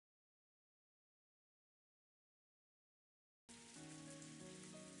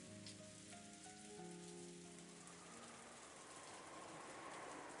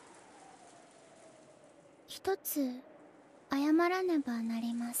一つ謝らねばな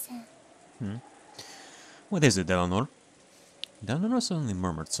りません。What is it, Eleanor? Eleanor suddenly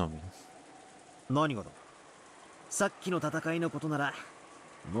murmured something. 何がだ。さっきの戦いのことなら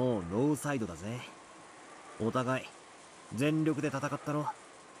もうノーサイドだぜ。お互い全力で戦ったろ。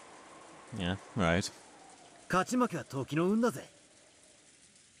Yeah, right. 勝ち負けは時の運だぜ。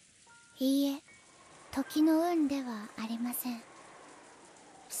いいえ、時の運ではありません。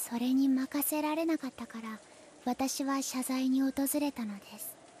それに任せられなかったから私は謝罪に訪れたので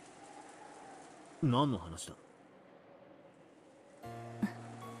す。何の話だ。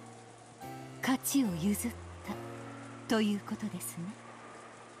勝ちを譲ったということですね。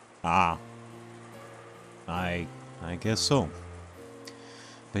Ah. I guess so.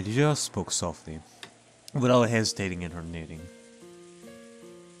 But he just spoke softly, without hesitating in her knitting.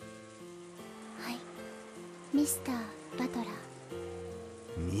 はい、ミスター・バトラー。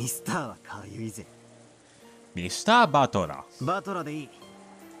ミスターはかゆいぜ。 Mr. Batora. バトラでいい。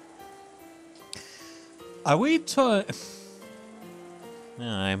 Are we to...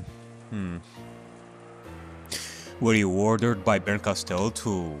 Were you ordered by Baron Castell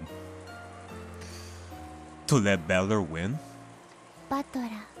to let Balor win? バトラー、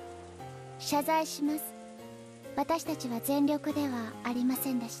謝罪します。私たちは全力ではありま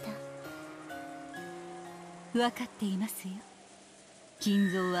せんでした。分かっていますよ。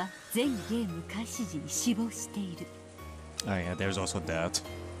金蔵は全ゲーム開始時に死亡している。Oh yeah, there's also that.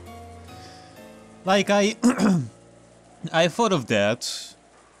 Like I thought of that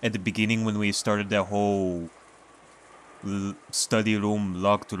at the beginning when we started that whole study room,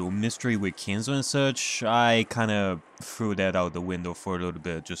 locked room mystery with Kinzo and such. I kind of threw that out the window for a little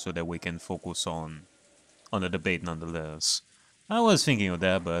bit just so that we can focus on the debate nonetheless. I was thinking of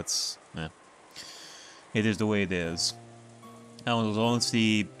that, but it is the way it is. I was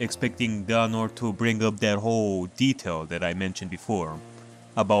honestly expecting Danor to bring up that whole detail that I mentioned before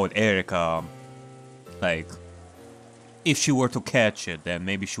about Erika. Like, if she were to catch it, then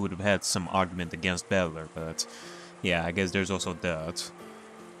maybe she would have had some argument against Balor, but yeah, I guess there's also that.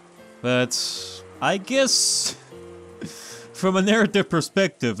 But I guess from a narrative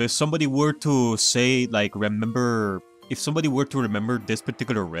perspective, if somebody were to say, like, if somebody were to remember this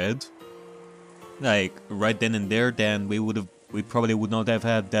particular red, like, right then and there, then we probably would not have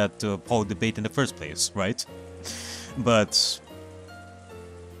had that poll debate in the first place, right? But,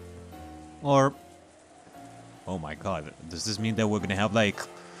 or, oh my god, does this mean that we're gonna have, like,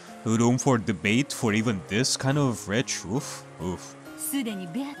 room for debate for even this kind of red truth? Oof. すでに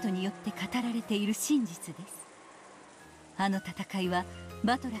ベアトによって語られている真実です。あの戦いは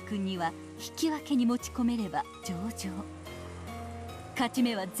バトラ君には引き分けに持ち込めれば上々。勝ち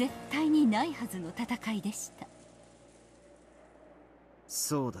目は絶対にないはずの戦いでした。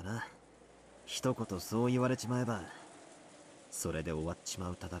そうだな。一言そう言われちまえばそれで終わっちま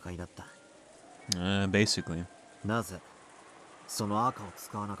う戦いだった。Basically. なぜその赤を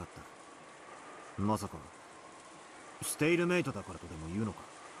使わなかった。まさかステイルメイトだからとでも言うのか。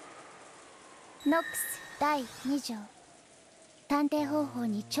ノックス第2条、探偵方法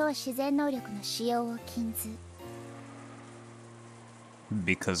に超自然能力の使用を禁ず。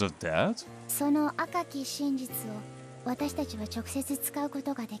Because of that? その赤き真実を私たちは直接使うこ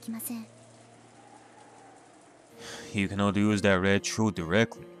とができません。You cannot use that red truth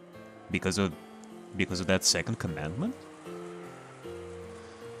directly because of that second commandment?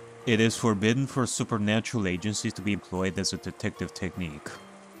 It is forbidden for supernatural agencies to be employed as a detective technique.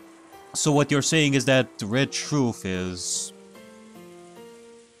 So what you're saying is that the red truth is...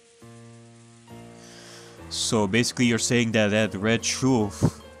 So basically you're saying that that red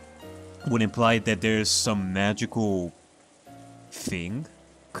truth would imply that there's some magical thing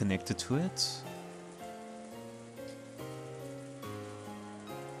connected to it?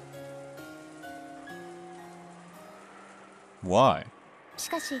 Why? し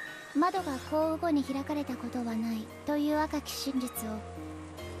かし窓が降雨後に開かれたことはないという赤き真実を。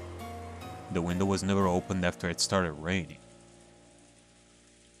The window was never opened after it started raining.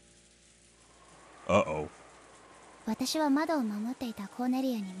 Uh-oh. 私は窓を守っていたコーネ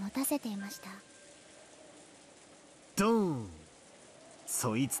リアに持たせていました。ドーン。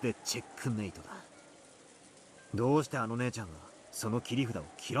そいつでチェックメイトだ。どうしてあの姉ちゃんがその切り札を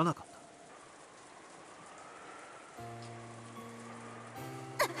切らなかった。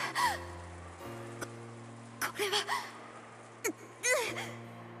これは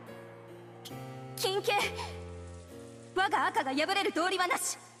金系。我が赤が破れる道理はな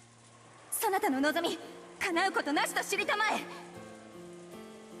し。そなたの望み叶うことなしと知りたまえ。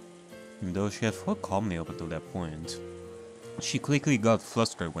 Though she had fought calmly up until that point, she quickly got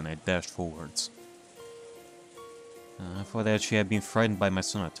flustered when I dashed forwards. I thought that she had been frightened by my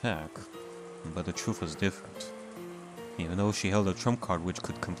sudden attack, but the truth was different. Even though she held a trump card which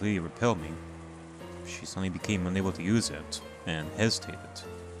could completely repel me, she suddenly became unable to use it, and hesitated.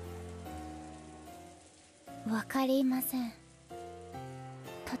 わかりません。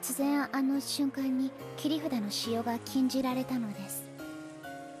突然あの瞬間に切り札の使用が禁じられたのです。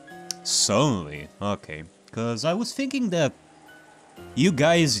Suddenly? Okay. Because I was thinking that you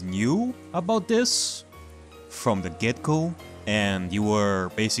guys knew about this from the get-go, and you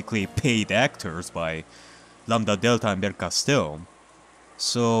were basically paid actors by Lambda Delta and Bercastel.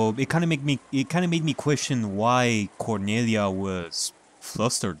 So it kind of made me question why Cornelia was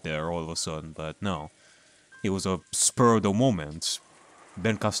flustered there all of a sudden, but no. It was a spur of the moment.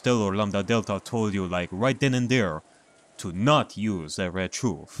 Ben Costello or Lambda Delta told you, like, right then and there, to not use that red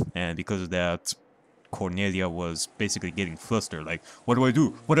truth. And because of that, Cornelia was basically getting flustered, like, what do I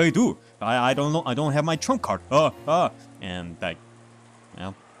do? What do I do? I don't know, I don't have my trump card. And, like,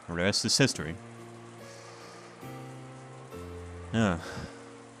 well, the rest is history.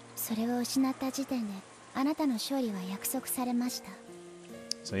 それを失った時点であなたの勝利は約束されました。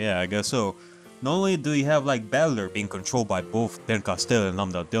So yeah, I guess so. Not only do you have like Battler being controlled by both Ben Costello and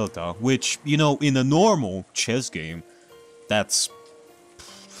Lambda Delta, which, you know, in a normal chess game, that's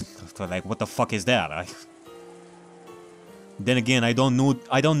like, what the fuck is that? Then again, I don't know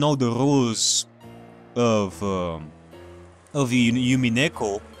the rules of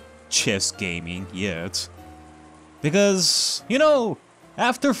Umineko chess gaming yet, because, you know,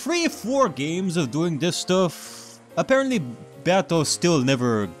 after 3-4 games of doing this stuff, apparently Bato still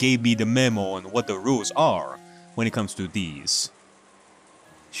never gave me the memo on what the rules are when it comes to these.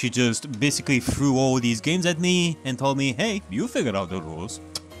 She just basically threw all these games at me and told me, hey, you figured out the rules.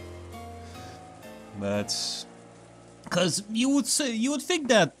 But, cause you would think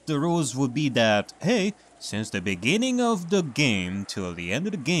that the rules would be that, hey, since the beginning of the game till the end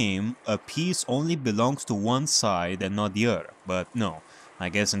of the game, a piece only belongs to one side and not the other. But no, I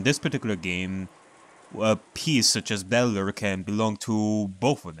guess in this particular game, a piece such as Battler can belong to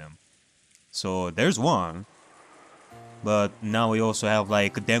both of them. So there's one. But now we also have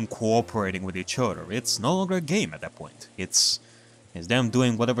like them cooperating with each other. It's no longer a game at that point. It's them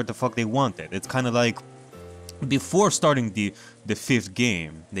doing whatever the fuck they wanted. It's kind of like before starting the 5th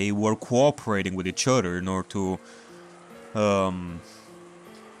game, they were cooperating with each other in order to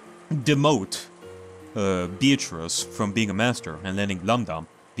demote Beatrice from being a master and letting Lambda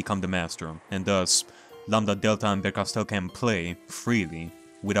become the master, and thus Lambda Delta and Bercastel can play freely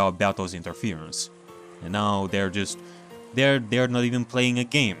without Bato's interference. And now they're not even playing a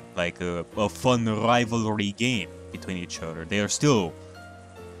game, like a fun rivalry game between each other. They are still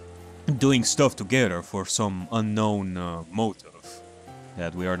doing stuff together for some unknown motive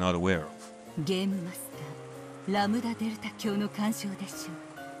that we are not aware of. Game Master, Lambda Delta 教の干渉でしょ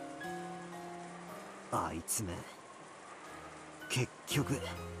う。あいつめ。結局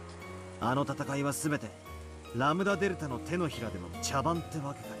あの戦いは全てラムダデルタの手のひらでの茶番って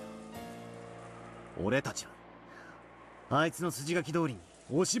わけかよ。俺たちはあいつの筋書き通りに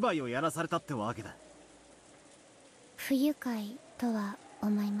お芝居をやらされたってわけだ。不愉快とは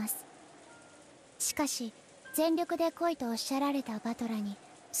思います。しかし全力で来いとおっしゃられたバトラに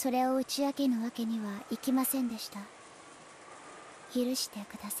それを打ち明けぬわけにはいきませんでした。許して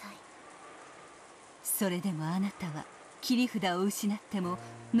ください。それでもあなたは切り札を失っても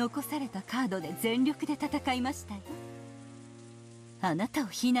残されたカードで全力で戦いましたよ。あなたを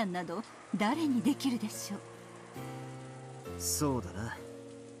非難など誰にできるでしょう。そうだな。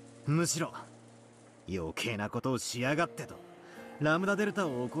むしろ余計なことをしやがってとラムダデルタ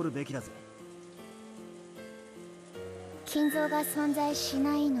を怒るべきだぜ。金像が存在し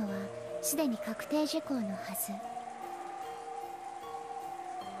ないのはすでに確定事項のはず。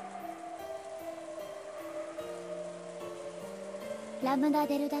ラムダ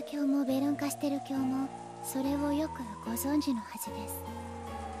デルタ教もベルンカステル教もそれをよくご存知のはずです。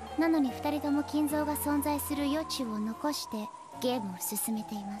なのに2人とも金像が存在する余地を残してゲームを進め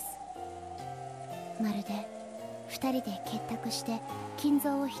ています。まるで2人で結託して金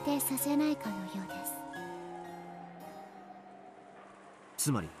像を否定させないかのようです。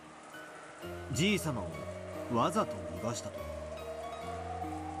つまりじい様をわざと逃がしたと。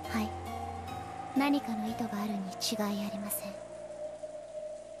はい、何かの意図があるに違いありません。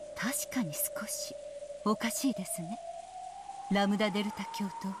確かに少しおかしいですね。ラムダデルタ教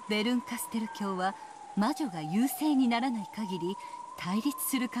とベルンカステル教は魔女が優勢にならない限り対立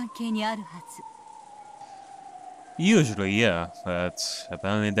する関係にあるはず。Usually, yeah, but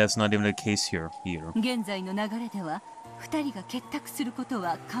apparently that's not even the case here either. 現在の流れでは2人が結託すること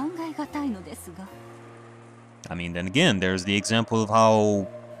は考えがたいのですが。I mean, then again, there's the example of how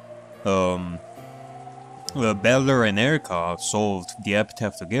Beller and Erika solved the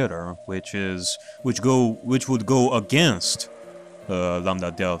epitaph together, which would go against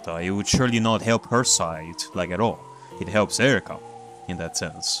Lambda Delta. It would surely not help her side, like, at all. It helps Erika, in that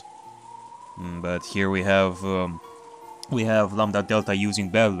sense. But here we have Lambda Delta using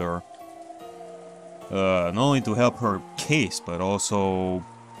Beller, not only to help her case, but also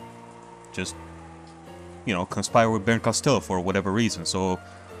just, you know, conspire with Ben Costello for whatever reason. So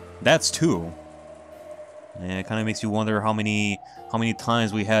that's two. And it kind of makes you wonder how many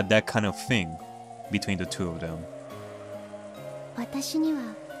times we had that kind of thing between the two of them. 私には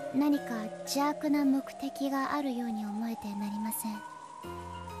何か邪悪な目的があるように思えてなりません。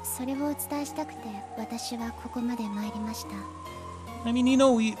それをお伝えしたくて私はここまで参りました。I mean, you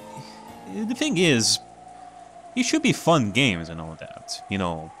know, the thing is, it should be fun games and all that. You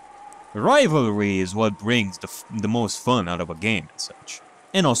know, rivalry is what brings the most fun out of a game and such,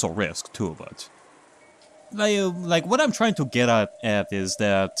 and also risk too. But like what I'm trying to get at is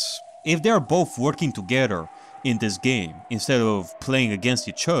that if they're both working together in this game instead of playing against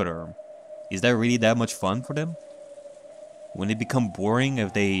each other, is that really that much fun for them? Wouldn't it become boring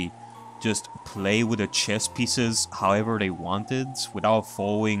if they just play with the chess pieces however they wanted without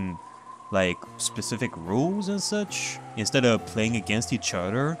following like specific rules and such, instead of playing against each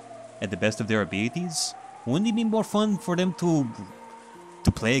other at the best of their abilities? Wouldn't it be more fun for them to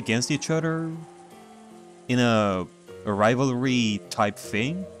play against each other in a rivalry type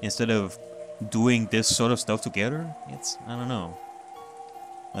thing instead of doing this sort of stuff together? I don't know.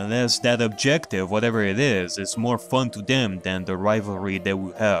 Unless that objective, whatever it is more fun to them than the rivalry they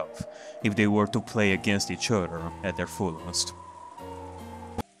would have if they were to play against each other at their fullest.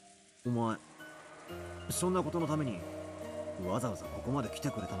 お前、そんなことのためにわざわざここまで来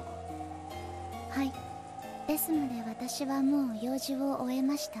てくれたのか。はい。ですので私はもう用事を終え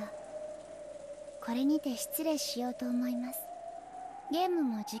ました。これにて失礼しようと思います。ゲーム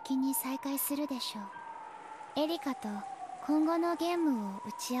もじきに再開するでしょう。エリカと今後のゲームを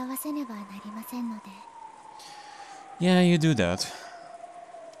打ち合わせねばなりませんので。Yeah, you do that.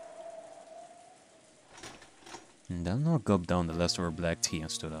 And Eleanor gulped down the last of her black tea and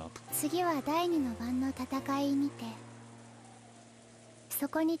stood up. 次は第二の番の戦いにて。そ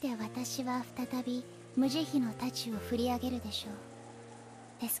こにて私は再び無慈悲の太刀を振り上げるでしょ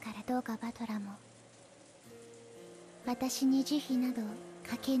う。ですからどうかバトラも私に慈悲など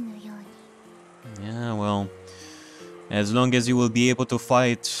かけぬように。Yeah, well, as long as you will be able to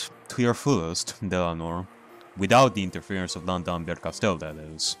fight to your fullest, Eleanor, without the interference of Landan Bercastel, that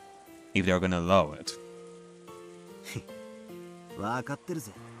is, if they're gonna allow it. わかってる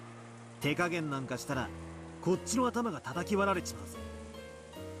ぜ。手加減なんかしたらこっちの頭が叩き割られちまうぜ。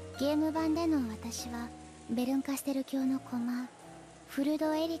ゲーム版での私はベルンカステル教の駒フル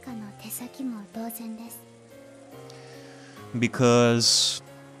ドエリカの手先も同然です。Because,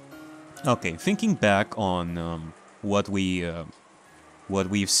 okay, thinking back on what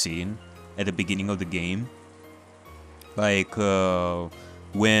we've seen at the beginning of the game, like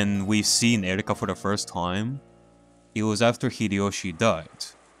when we've seen Erika for the first time, it was after Hideyoshi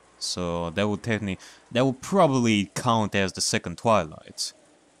died, so that would probably count as the second Twilight.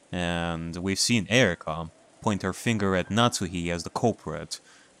 And we've seen Erika point her finger at Natsuhi as the culprit,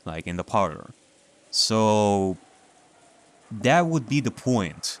 like in the parlor. So that would be the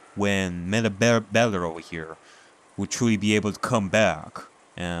point when Meta Beller over here would truly be able to come back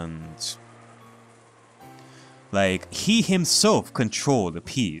and, like, he himself control the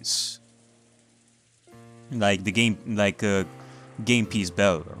piece. Like the game, like game piece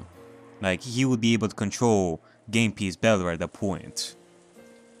Beller. Like he would be able to control game piece Beller at that point.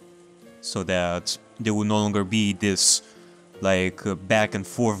 So that there would no longer be this like back and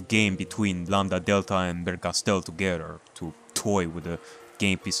forth game between Lambda Delta and Bercastel together to toy with the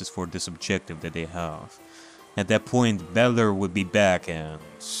game pieces for this objective that they have. At that point, Beller would be back and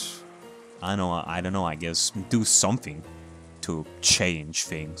I don't know, I guess do something to change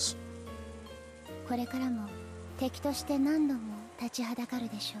things. これからも敵として何度も立ちはだかる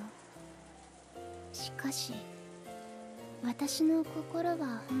でしょう。しかし私の心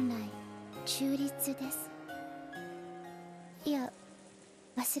は本来中立です。いや、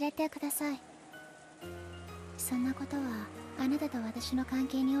忘れてください。そんなことはあなたと私の関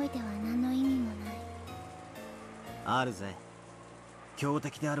係においては何の意味もない。あるぜ。強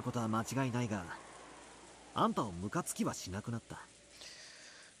敵であることは間違いないが、あんたをムカつきはしなくなった。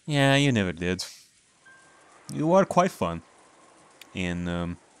Yeah, you never did. You are quite fun in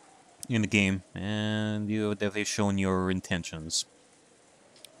the game, and you have definitely shown your intentions,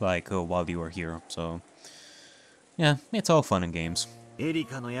 like while you were here. So Yeah, it's all fun and games. エリ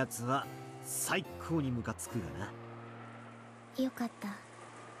カのやつは最高にムカつくがな。よかった。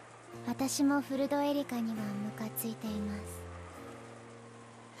私もフルドエリカにはムカついています。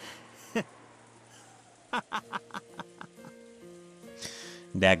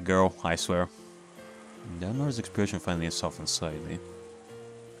That girl, I swear. Deleanor's expression finally softened slightly.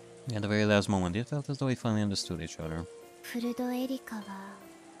 At the very last moment, it felt as though we finally understood each other. フルドエリカは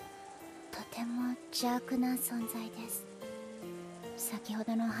とても邪悪な存在です。先ほ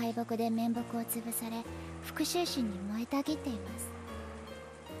どの敗北で面目を潰され、復讐心に燃えたぎっています。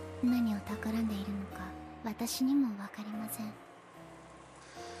何を企んでいるのか、私にもわかりません。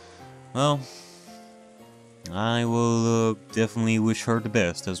Well, I will definitely wish her the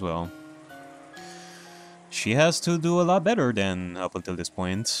best as well. She has to do a lot better than up until this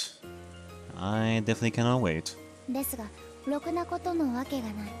point. I definitely cannot wait. ですが、ろくなことのわけが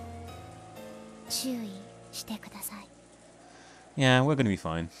ない。注意してください。Yeah, we're gonna be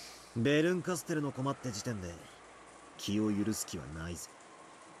fine. ベルンカステルの困って時点で気を許す気はないぜ。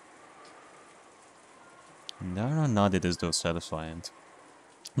Dara nodded as though satisfied.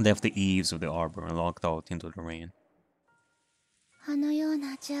 Left the eaves of the arbor and looked out into the rain. あのよう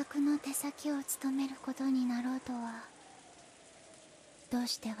な邪悪の手先を務めることになろうとは。どう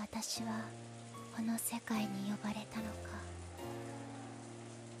して私はこの世界に呼ばれたのか。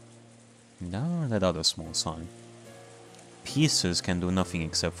Dara let out a small sigh. Pieces can do nothing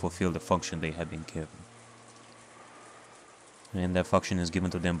except fulfill the function they have been given. And that function is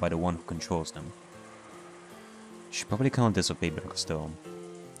given to them by the one who controls them. She probably cannot disobey, but still,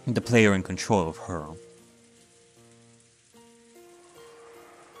 the player in control of her.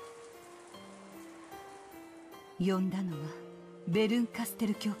 呼んだのはベルンカステ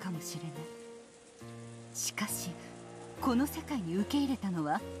ル教かもしれない。しかしこの世界に受け入れたの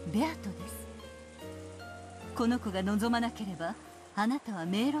はベアトです。この子が望まなければあなたは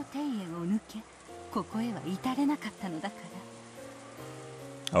迷路庭園を抜けここへは至れなかったのだか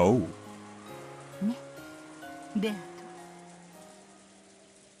ら。Oh. ね、ベアト。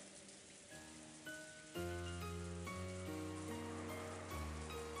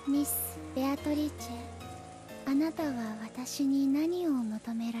ミス・ベアトリーチェ、あなたは私に何を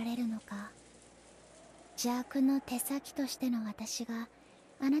求められるのか。邪悪の手先としての私が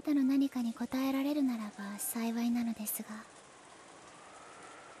あなたの何かに答えられるならば幸いなのですが。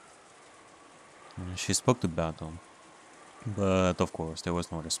She spoke to Battle, but of course there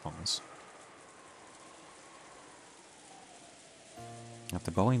was no response. After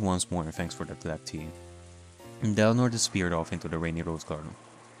bowing once more in thanks for the black tea, Deleanor disappeared off into the rainy rose garden.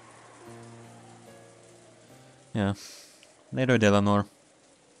 Yeah. Later, Deleanor.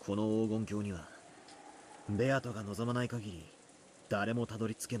 この黄金鏡にはベアトが望まない限り誰もたど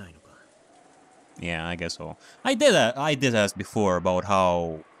り着けないのか。 Yeah, I guess so. I did ask before about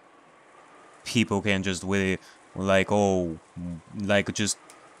how people can just really, like, oh, like just...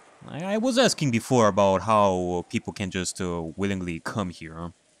 I was asking before about how people can just willingly come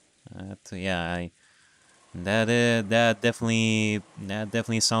here. Yeah, that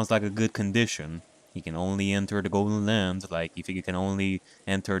definitely sounds like a good condition. He can only enter the Golden Land, like if he can only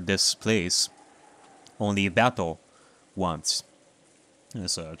enter this place, only battle once, and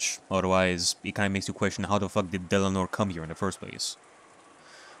such. Otherwise, it kind of makes you question how the fuck did Deleanor come here in the first place.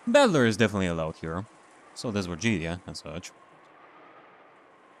 Battler is definitely allowed here, so does Virgilia, and such.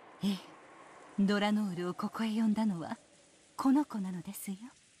 ええ、ドラノールをここへ呼んだのはこの子なのですよ。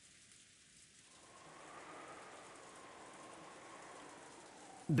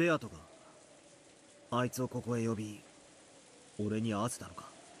ベアトがあいつをここへ呼び俺に会わせたのか。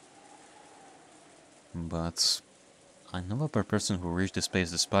 But I know of a person who reached this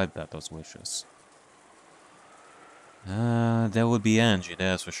place despite Battle's wishes. That would be Angie,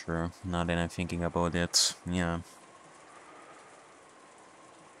 that's for sure. Now that I'm thinking about it, yeah.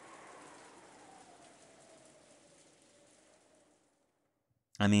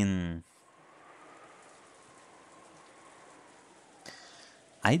 I mean,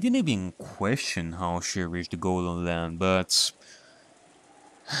 I didn't even question how she reached the Golden Land, but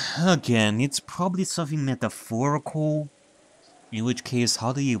again, it's probably something metaphorical. In which case,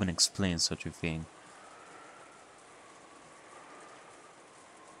 how do you even explain such a thing?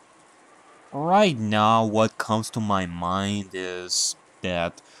 Right now, what comes to my mind is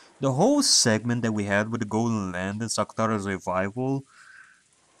that the whole segment that we had with the Golden Land and Sakutara's revival,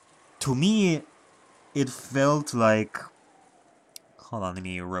 to me, it felt like... Hold on, let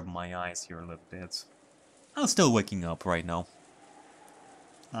me rub my eyes here a little bit. I'm still waking up right now.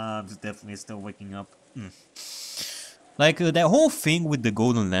 I'm definitely still waking up. Like, that whole thing with the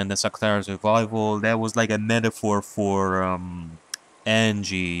Golden Land and Sakura's revival, that was like a metaphor for,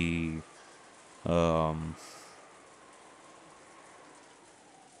 Angie,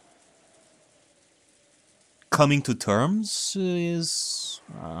 coming to terms is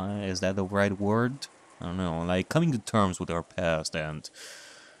that the right word? I don't know, like, coming to terms with her past and,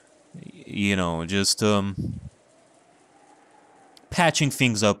 you know, just, patching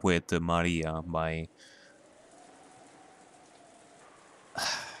things up with Maria by...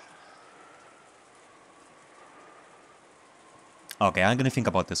 Okay, I'm gonna think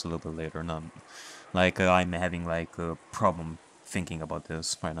about this a little bit later. Not like I'm having like a problem thinking about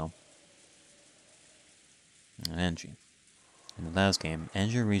this right now. Angie. In the last game,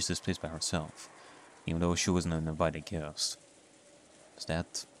 Angie reached this place by herself, even though she wasn't an invited guest. Is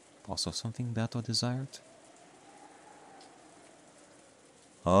that also something Beto desired?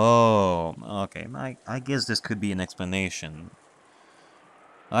 Oh, okay. I guess this could be an explanation.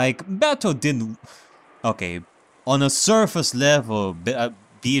 Like, Beto didn't... Okay, on a surface level,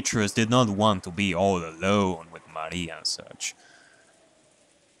 Beatrice did not want to be all alone with Maria and such.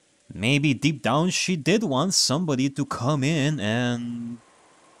 Maybe deep down she did want somebody to come in and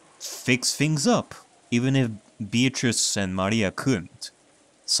fix things up, even if Beatrice and Maria couldn't.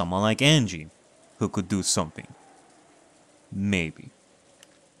 Someone like Angie, who could do something. Maybe.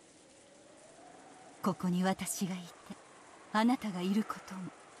 ここに私がいて、あなたがいること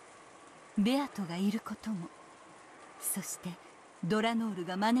も、ベアトがいることも、そしてドラノール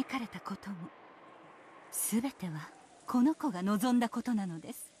が招かれたことも、すべてはこの子が望んだことなの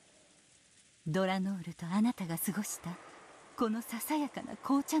です。ドラノールとあなたが過ごしたこのささやかな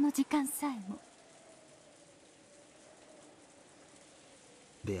紅茶の時間さえも。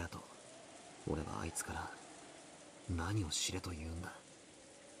ベアト、俺はあいつから何を知れと言うんだ。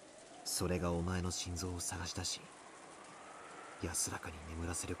それがお前の心臓を探し出し、安らかに眠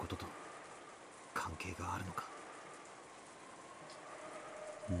らせることと関係があるのか。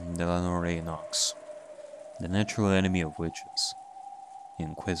Delanore Knox, the natural enemy of witches,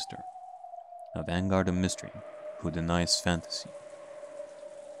 Inquisitor, a vanguard of mystery who denies fantasy.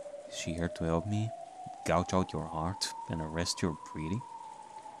 Is she here to help me, gouge out your heart, and arrest your breeding?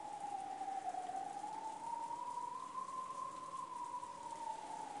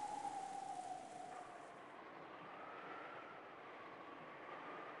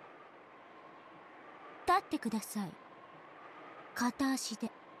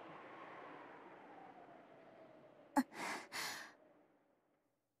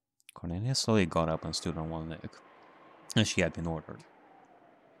 Cornelia slowly got up and stood on one leg, as she had been ordered.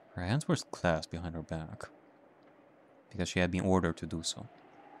 Her hands were clasped behind her back, because she had been ordered to do so.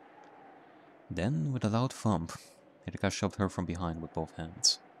 Then, with a loud thump, Erika shoved her from behind with both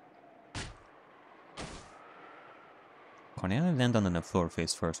hands. Cornelia landed on the floor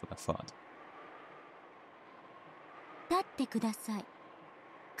face first with a thud. 立ってください。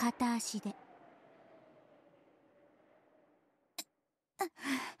片足で。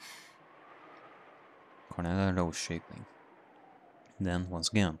Cornelia rose shakily. Then, once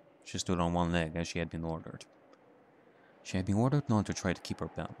again, she stood on one leg as she had been ordered. She had been ordered not to try to keep her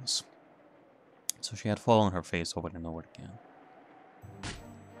balance, so she had fallen on her face over and over again.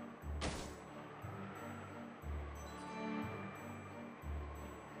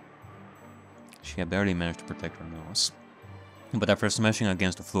 She had barely managed to protect her nose, but after smashing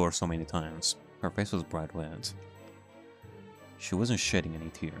against the floor so many times, her face was bright red. She wasn't shedding any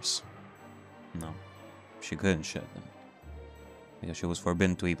tears. No, she couldn't shed them, because she was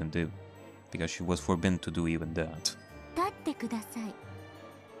forbidden to even do, because she was forbidden to do even that. 立ってください。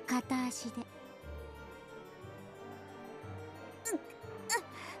片足で。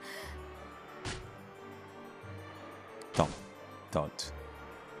Thump, thud.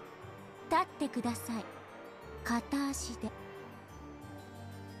 立ってください。片足で。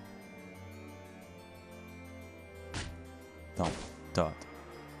Thump, thud.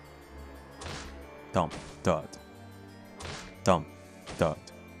 Thump, thud. Thump, thud.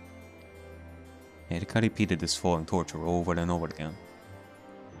 Erika repeated this falling torture over and over again.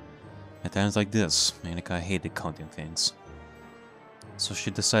 At times like this, Erika hated counting things. So she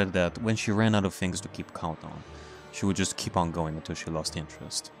decided that when she ran out of things to keep count on, she would just keep on going until she lost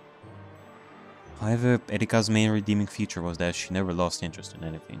interest. However, Erika's main redeeming feature was that she never lost interest in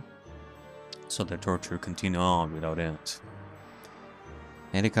anything. So the torture continued on without end.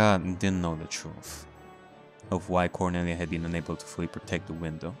 Erika didn't know the truth of why Cornelia had been unable to fully protect the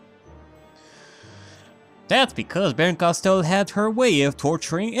window. That's because Baron Costello had her way of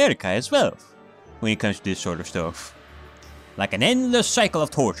torturing Erika as well, when it comes to this sort of stuff. Like an endless cycle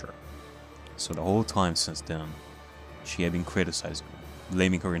of torture. So the whole time since then, she had been criticizing her,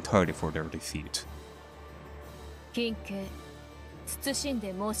 blaming her entirely for their defeat. 近景謹ん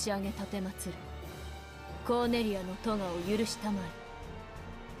で申し上げ立てまつる。コーネリアの咎を許したまえ。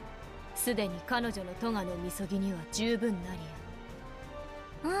すでに彼女の咎のみそぎには十分な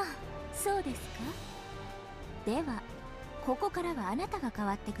りや。ああ、そうですか。ではここからはあなたが代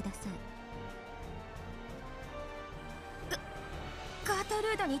わってください。ガート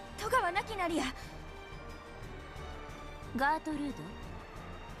ルードに咎はなきなりや。ガートルード、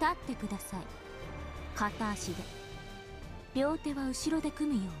立ってください。片足で、両手は後ろで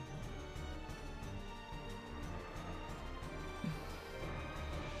組むよ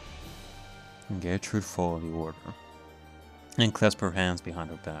うに。Gertrude followed the order and clasped her hands behind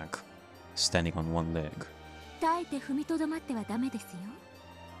her back, standing on one leg. 耐えて踏みとどまってはダメですよ。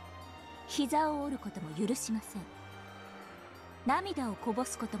膝を折ることも許しません。涙をこぼ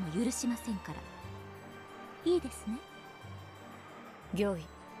すことも許しませんから。いいですね。御意。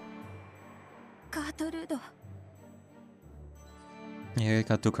ガートルード。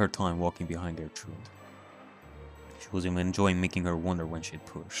Erika took her time walking behind Gertrude. She was even enjoying making her wonder when she'd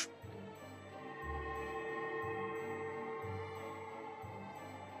push.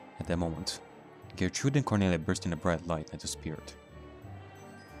 At that moment, Gertrude and Cornelia burst into bright light and disappeared.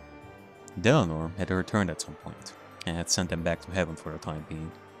 Eleanor had returned at some point, and had sent them back to heaven for the time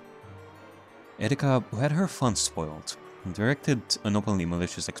being. Erika, who had her fun spoiled, directed an openly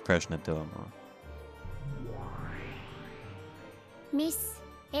malicious expression at Eleanor. ミス・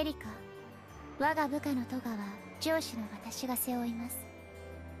エリカ、我が部下の咎は上司の私が背負います。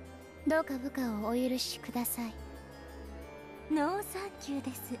どうか部下をお許しください。ノーサンキュー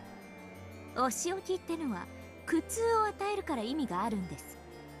です。お仕置きってのは苦痛を与えるから意味があるんです。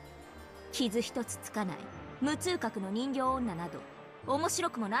傷一つつかない無痛覚の人形女など面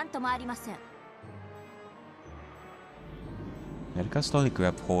白くもなんともありません。Erika slowly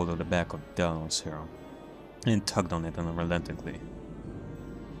grabbed hold of the back of Eleanor's hair and tugged on it unrelentingly.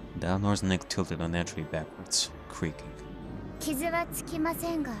 Eleanor's neck tilted unnaturally backwards, creaking. 傷はつきま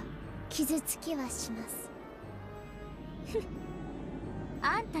せんが、傷つきはします。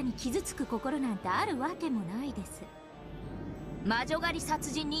あんたに傷つく心なんてあるわけもないです。魔女狩り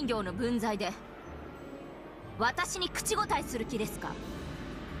殺人人形の分際で私に口答えする気ですか。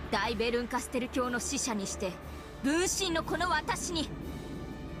大ベルンカステル教の使者にして分身のこの私に。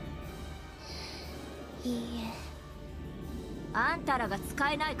いいえ。あんたらが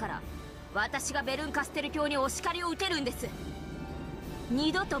使えないから私がベルンカステル教にお叱りを受けるんです。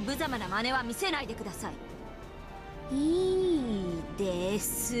二度と無様な真似は見せないでください。いいで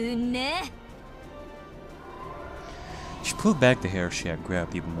すね。She pulled back the hair she had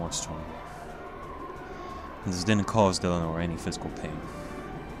grabbed even more strongly. This didn't cause Eleanor any physical pain,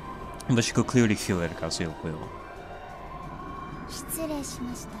 but she could clearly feel Erika's ill will. 失礼し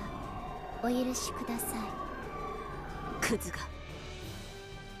ました。お許しください。クズが。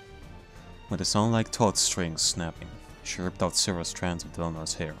With the sound-like taut strings snapping, she ripped out several strands of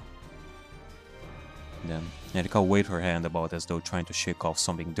Eleanor's hair. Then, Erika waved her hand about as though trying to shake off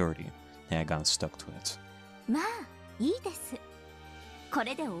something dirty and had gotten stuck to it. まあ、いいです。こ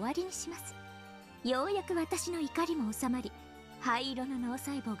れで終わりにします。ようやく私の怒りも収まり、灰色の脳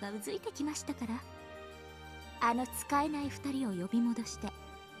細胞がうずいてきましたから。あの使えない二人を呼び戻して、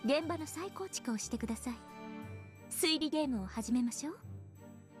現場の再構築をしてください。推理ゲームを始めましょう。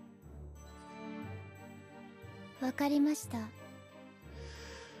わかりました。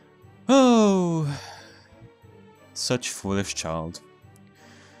Oh, such foolish child.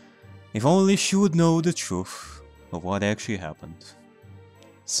 If only she would know the truth of what actually happened.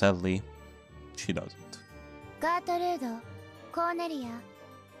 Sadly, she doesn't. ガートルード、コーネリア。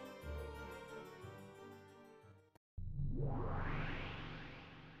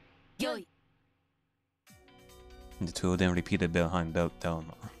御意。 The two of them repeated behind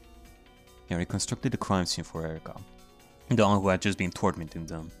Eleanor and reconstructed the crime scene for Erika, the one who had just been tormenting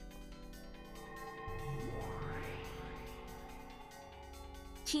them.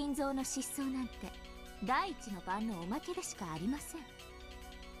 金蔵の失踪なんて第一の番のおまけでしかありません。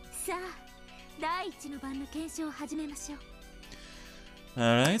さあ、第一の番の検証を始めましょう。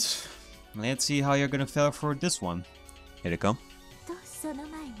 Alright, let's see how you're gonna fare for this one, Erika. とその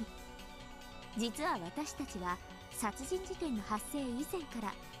前に、実は私たちは殺人事件の発生以前か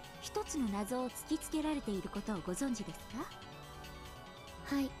ら一つの謎を突きつけられていることをご存知です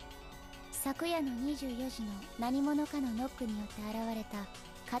か？はい。昨夜の24時の何者かのノックによって現れた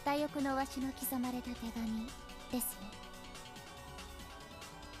片翼のわしの刻まれた手紙ですね。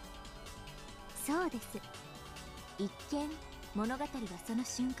そうです。一見物語はその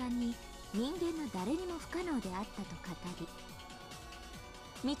瞬間に人間の誰にも不可能であったと語り、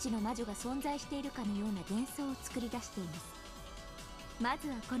未知の魔女が存在しているかのような幻想を作り出しています。まず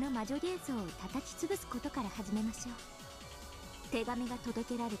はこの魔女幻想を叩き潰すことから始めましょう。手紙が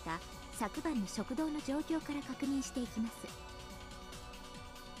届けられた昨晩の食堂の状況から確認していきます。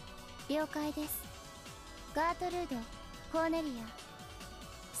了解です。ガートルード、コーネリア、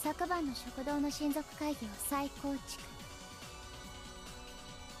昨晩の食堂の親族会議を再構築。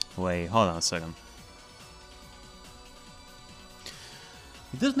 Wait, hold on a second.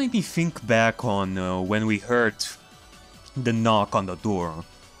 It does make me think back on when we heard the knock on the door.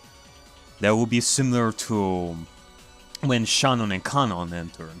 That would be similar to when Shannon and Kanon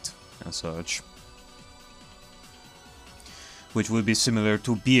entered and such. Which would be similar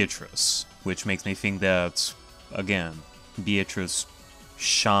to Beatrice, which makes me think that, again, Beatrice,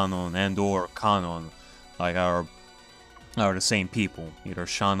 Shannon, and or Kanon like are the same people. Either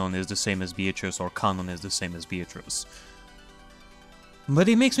Shannon is the same as Beatrice or Kanon is the same as Beatrice. But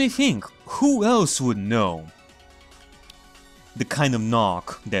it makes me think, who else would know the kind of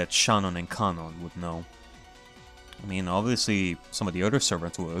knock that Shannon and Kanon would know? I mean, obviously some of the other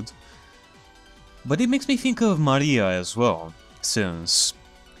servants would. But it makes me think of Maria as well, since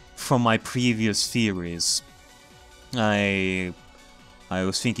from my previous theories, I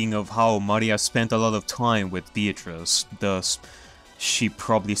was thinking of how Maria spent a lot of time with Beatrice, thus she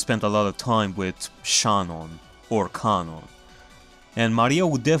probably spent a lot of time with Shannon or Kanon. And Maria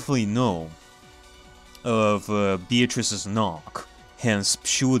would definitely know of Beatrice's knock, hence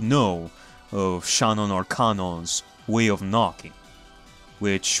she would know of Shannon or Kanon's way of knocking,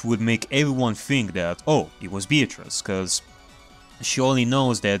 which would make everyone think that, oh, it was Beatrice, because she only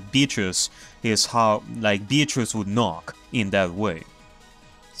knows that Beatrice is how, like, Beatrice would knock in that way.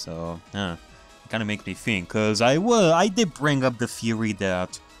 So, it kind of makes me think, because I did bring up the theory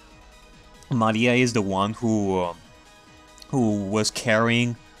that Maria is the one who was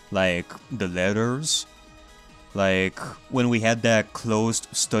carrying, like, the letters. Like, when we had that closed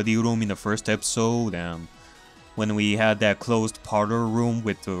study room in the first episode, and when we had that closed parlor room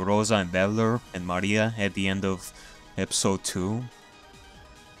with Rosa and Bella and Maria at the end of episode 2.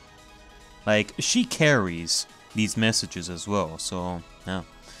 Like, she carries these messages as well, so, yeah.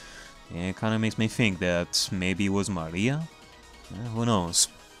 It kind of makes me think that maybe it was Maria? Yeah, who knows?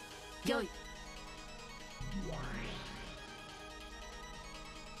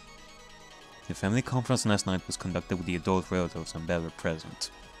 The family conference last night was conducted with the adult relatives and Bella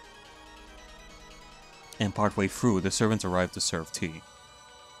present. And partway through, the servants arrived to serve tea.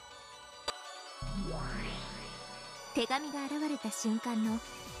 手紙が現れた瞬間の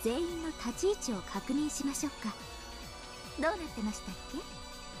全員の立ち位置を確認しましょうか。どうなってましたっけ？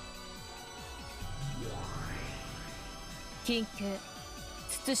近景、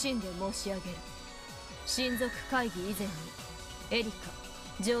謹んで申し上げる。親族会議以前にエリカ、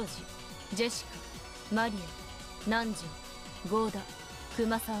ジョージ、ジェシカ、マリア、南條、ゴーダ、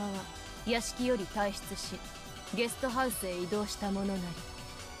熊沢は屋敷より退出し、ゲストハウスへ移動したものなり。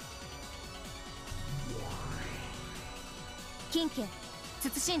近景、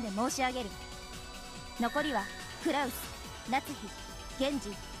謹んで申し上げる。残りはクラウス、夏日、源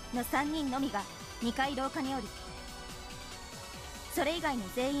氏の3人のみが2階廊下におり、それ以外の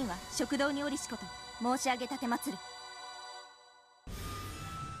全員は食堂におりしこと申し上げたてまつる。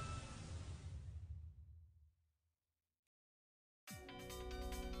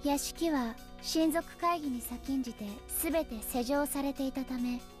屋敷は親族会議に先んじて全て施錠されていたた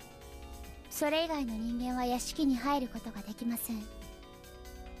め、それ以外の人間は屋敷に入ることができません。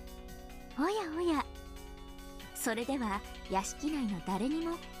おやおや、それでは屋敷内の誰に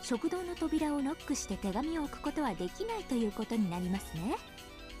も食堂の扉をノックして手紙を置くことはできないということになりますね。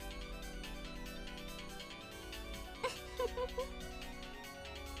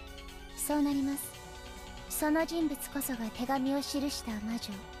そうなります。その人物こそが手紙を記した魔女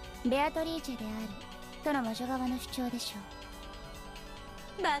ベアトリーチェであるとの魔女側の主張でしょ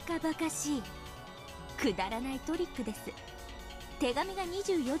う。バカバカしい、くだらないトリックです。手紙が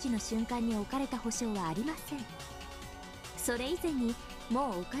24時の瞬間に置かれた保証はありません。それ以前にも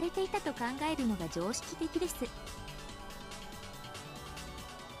う置かれていたと考えるのが常識的です。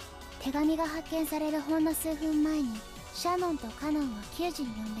手紙が発見されるほんの数分前にシャノンとカノンは給仕に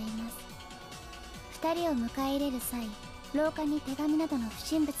呼んでいます。2人を迎え入れる際、廊下に手紙などの不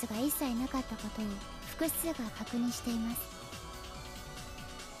審物が一切なかったことを複数が確認しています。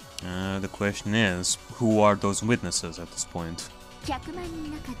The question is, who are those witnesses at this point? 100万人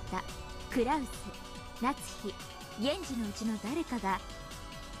いなかったクラウス、夏日、源氏のうちの誰かが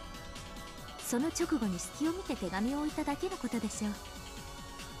その直後に隙を見て手紙を置いただけのことでしょう。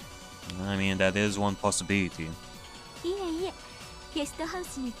I mean, that is one possibility. いえいえ、ゲストハウ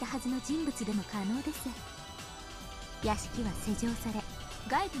スに行ったはずの人物でも可能です。屋敷は施錠され、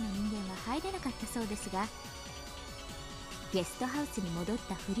外部の人間は入れなかったそうですが、ゲストハウスに戻っ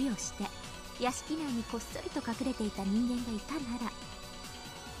たふりをして屋敷内にこっそりと隠れていた人間がいたなら、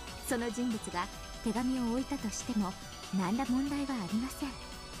その人物が手紙を置いたとしても何ら問題はありません。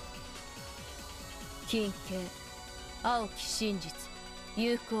金系、青き真実、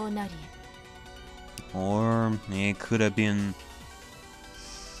有効なりえ。 Or it could have been...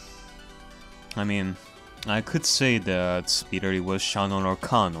 I mean, I could say that either it was Shannon or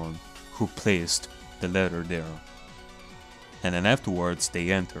Kanon who placed the letter there. And then afterwards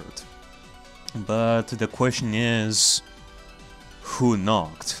they entered. But the question is, who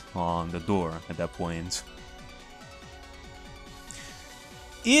knocked on the door at that point?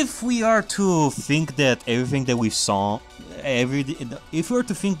 If we are to think that everything that we saw, if we are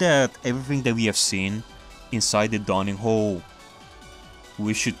to think that everything that we have seen inside the dining hall,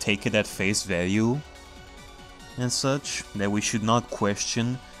 we should take it at face value and such, that we should not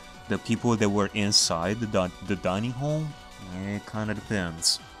question the people that were inside the dining hall. It kind of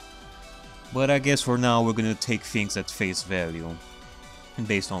depends. But I guess for now we're gonna take things at face value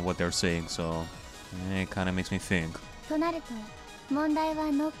based on what they're saying, so it kind of makes me think. となると問題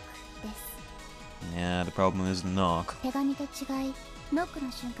はノックです。 Yeah, the problem is knock. 手紙と違い、ノック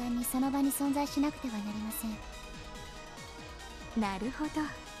の瞬間にその場に存在しなくてはなりません。なるほど、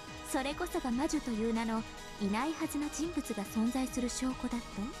それこそが魔女という名のいないはずの人物が存在する証拠だと。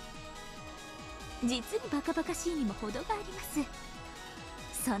実にバカバカしいにも程があります。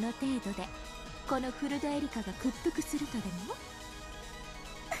その程度でこのフルドエリカが屈服するとでも？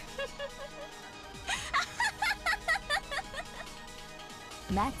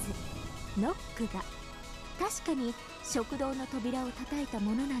まずノックが確かに食堂の扉を叩いた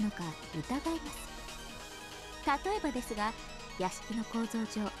ものなのか疑います。例えばですが、屋敷の構造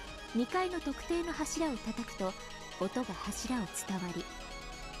上2階の特定の柱を叩くと音が柱を伝わり、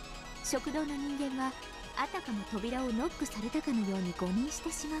食堂の人間はあたかも扉をノックされたかのように誤認し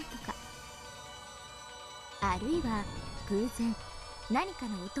てしまうとか、あるいは偶然何か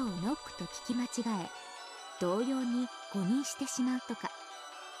の音をノックと聞き間違え同様に誤認してしまうとか、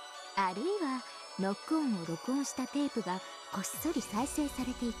あるいはノック音を録音したテープがこっそり再生さ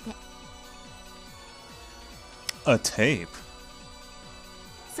れていて、 A tape?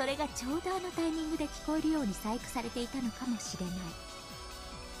 それがちょうどあのタイミングで聞こえるように細工されていたのかもしれない。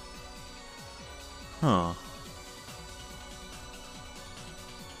Huh.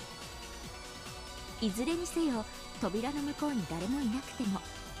 いずれにせよ扉の向こうに誰もいなくても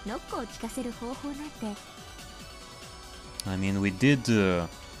ノックを聞かせる方法なんて。 I mean, we did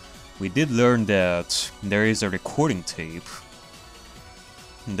learn that there is a recording tape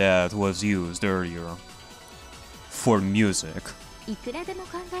that was used earlier for music. いくらでも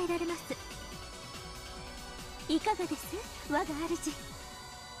考えられます。いかがです、我が主、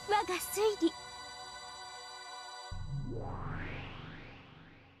我が推理。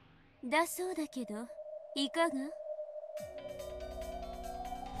だそうだけど、いかが？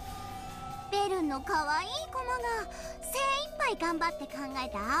ベルンの可愛いコマが精一杯頑張って考え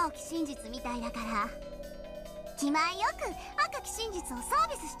た青き真実みたいだから、気前よく赤き真実をサー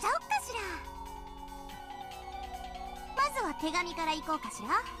ビスしちゃおっかしら。まずは手紙から行こうかしら。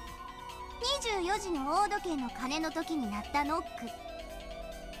24時の大時計の鐘の時に鳴ったノック。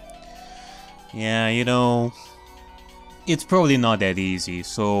 Yeah, you know, it's probably not that easy.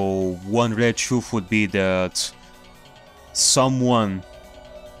 So one red truth would be that someone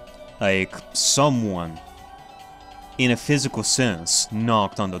in a physical sense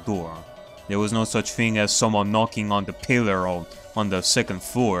knocked on the door. There was no such thing as someone knocking on the pillar on the second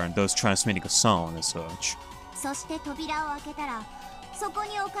floor and thus transmitting a sound as such. そして扉を開けたら、そこ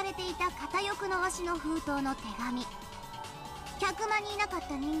に置かれていた片翼の足の封筒の手紙。客間にいなかっ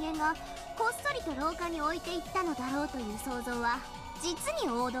た人間がこっそりと廊下に置いていったのだろうという想像は実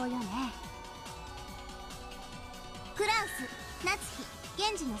に王道よね。クラウス、ナツキ、ゲ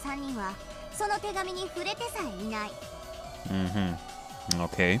ンジの3人はその手紙に触れてさえいない。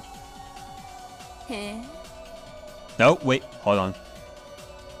Okay. へえ。 No, wait, hold on.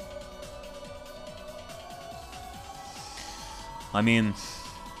 I mean,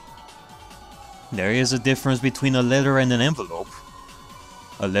 there is a difference between a letter and an envelope.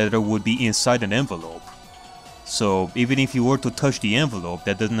 A letter would be inside an envelope. So even if you were to touch the envelope,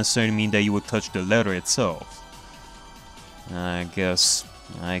 that doesn't necessarily mean that you would touch the letter itself. I guess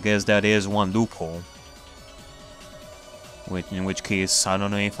that is one loophole. In which case, I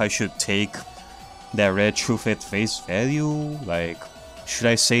don't know if I should take that red truth at face value. Like, Should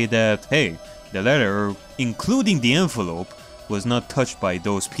I say that, hey, the letter, including the envelope, was not touched by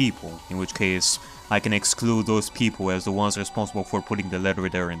those people, in which case I can exclude those people as the ones responsible for putting the letter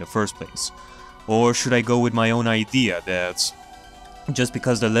there in the first place? Or should I go with my own idea that just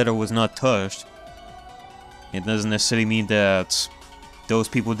because the letter was not touched, it doesn't necessarily mean that those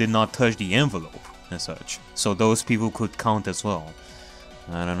people did not touch the envelope and such. So those people could count as well.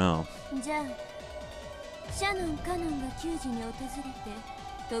 I don't know. じゃあシャノン・カノンが給仕に訪れて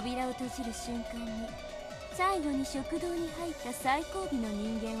扉を閉じる瞬間に最後に食堂に入った最後尾の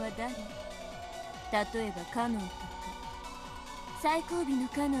人間は誰？例えばカノンとか。最後尾の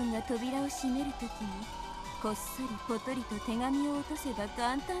カノンが扉を閉めるときにこっそりポトリと手紙を落とせば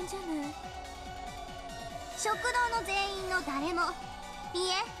簡単じゃない。食堂の全員の誰も。い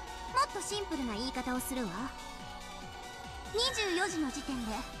え、もっとシンプルな言い方をするわ。24時の時点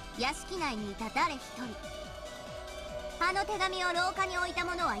で屋敷内にいた誰一人。あの手紙を廊下に置いた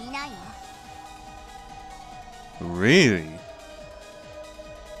者はいないわ。Really?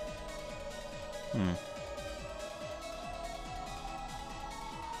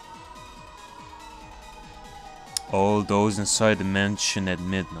 All those inside the mansion at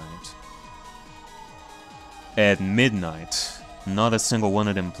midnight. At midnight. Not a single one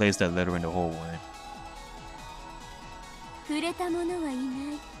of them placed that letter in the hallway. 触れた者はい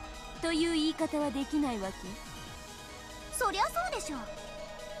ないという言い方はできないわけ？そりゃそうでしょう。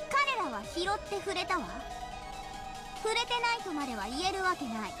彼らは拾って触れたわ。触れてないとまでは言えるわけ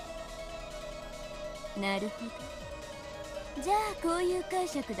ない。なるほど。じゃあこういう解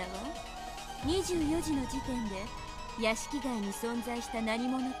釈だわ。24時の時点で屋敷外に存在した何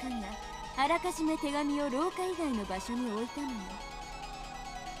者かがあらかじめ手紙を廊下以外の場所に置いたのよ。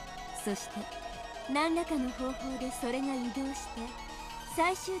そして何らかの方法でそれが移動して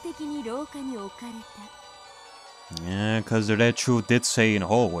最終的に廊下に置かれた。 Yeah, cause the letter truth did say in the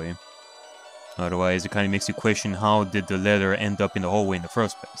hallway. Otherwise, it kind of makes you question how did the letter end up in the hallway in the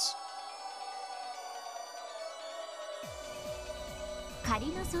first place. 仮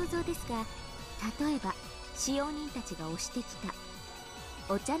の想像ですが、例えば使用人たちが押してきた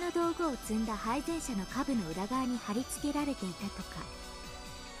お茶の道具を積んだ配膳車の下部の裏側に貼り付けられていたとか、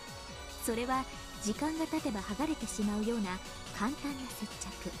それは時間が経てば剥がれてしまうような簡単な接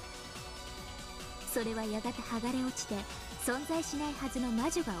着。それはやがて剥がれ落ちて存在しないはずの魔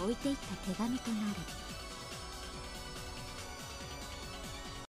女が置いていった手紙となる。